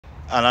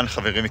אהלן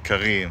חברים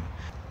יקרים,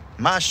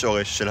 מה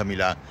השורש של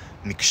המילה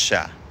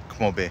מקשה,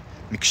 כמו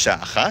במקשה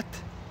אחת?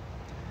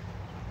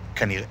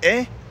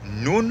 כנראה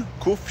נון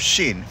קוף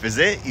שין,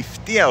 וזה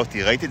הפתיע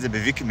אותי, ראיתי את זה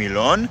בוויק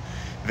מילון,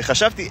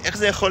 וחשבתי איך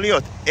זה יכול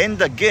להיות, אין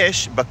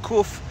דגש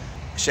בקוף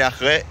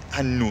שאחרי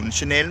הנון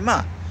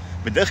שנעלמה.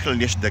 בדרך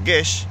כלל יש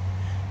דגש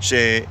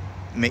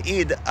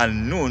שמעיד על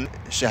נון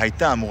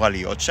שהייתה אמורה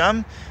להיות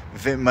שם,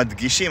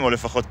 ומדגישים, או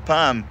לפחות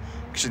פעם,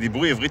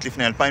 כשדיברו עברית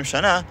לפני 2000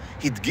 שנה,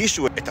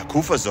 הדגישו את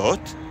הקוף הזאת,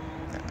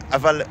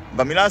 אבל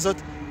במילה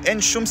הזאת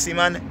אין שום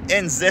סימן,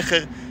 אין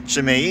זכר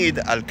שמעיד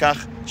על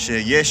כך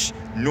שיש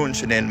נון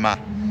שנעלמה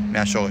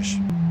מהשורש.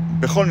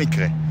 בכל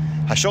מקרה,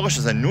 השורש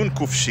הזה נון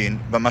קוף שין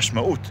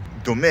במשמעות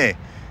דומה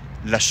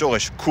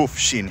לשורש קוף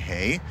שין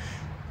ה',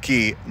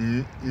 כי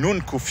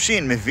נון קוף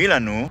שין מביא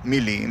לנו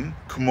מילים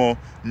כמו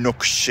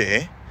נוקשה,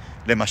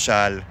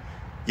 למשל,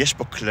 יש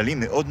פה כללים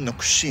מאוד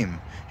נוקשים,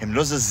 הם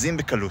לא זזים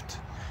בקלות.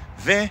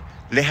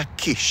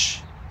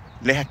 ולהקיש,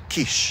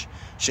 להקיש,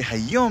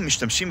 שהיום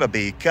משתמשים בה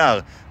בעיקר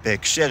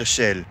בהקשר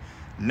של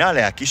נא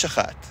להקיש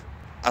אחת.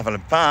 אבל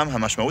פעם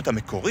המשמעות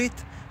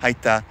המקורית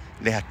הייתה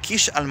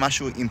להקיש על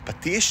משהו עם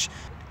פטיש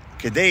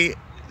כדי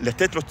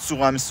לתת לו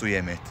צורה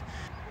מסוימת.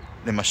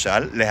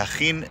 למשל,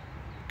 להכין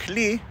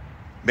כלי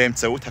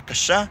באמצעות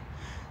הקשה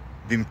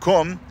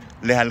במקום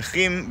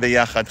להלחים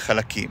ביחד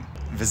חלקים.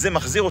 וזה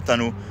מחזיר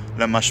אותנו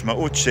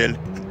למשמעות של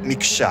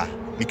מקשה,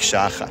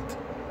 מקשה אחת.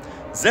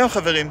 זהו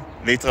חברים,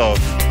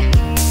 להתראות.